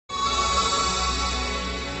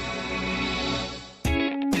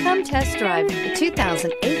Come test drive the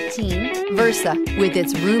 2018 Versa. With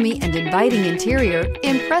its roomy and inviting interior,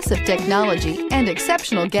 impressive technology, and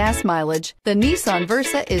exceptional gas mileage, the Nissan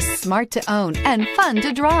Versa is smart to own and fun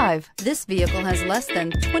to drive. This vehicle has less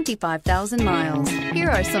than 25,000 miles. Here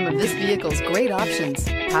are some of this vehicle's great options: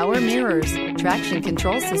 power mirrors, traction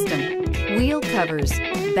control system, wheel covers,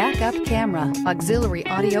 backup camera, auxiliary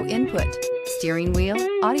audio input, steering wheel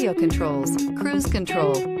audio controls, cruise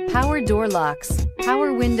control, power door locks,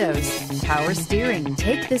 power windows, power steering.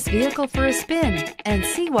 Take this vehicle for a spin and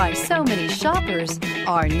see why so many shoppers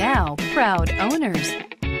are now proud owners.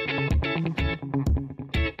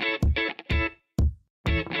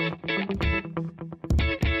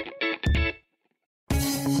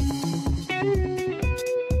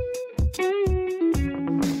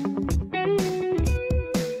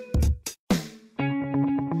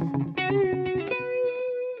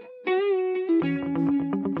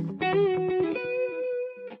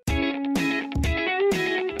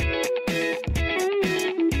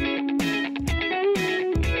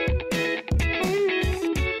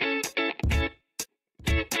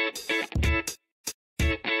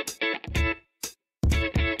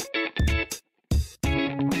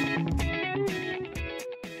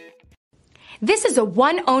 This is a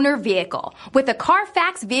one-owner vehicle with a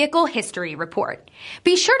Carfax Vehicle History Report.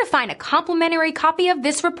 Be sure to find a complimentary copy of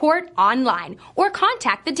this report online or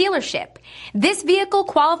contact the dealership. This vehicle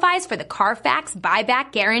qualifies for the Carfax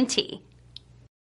Buyback Guarantee.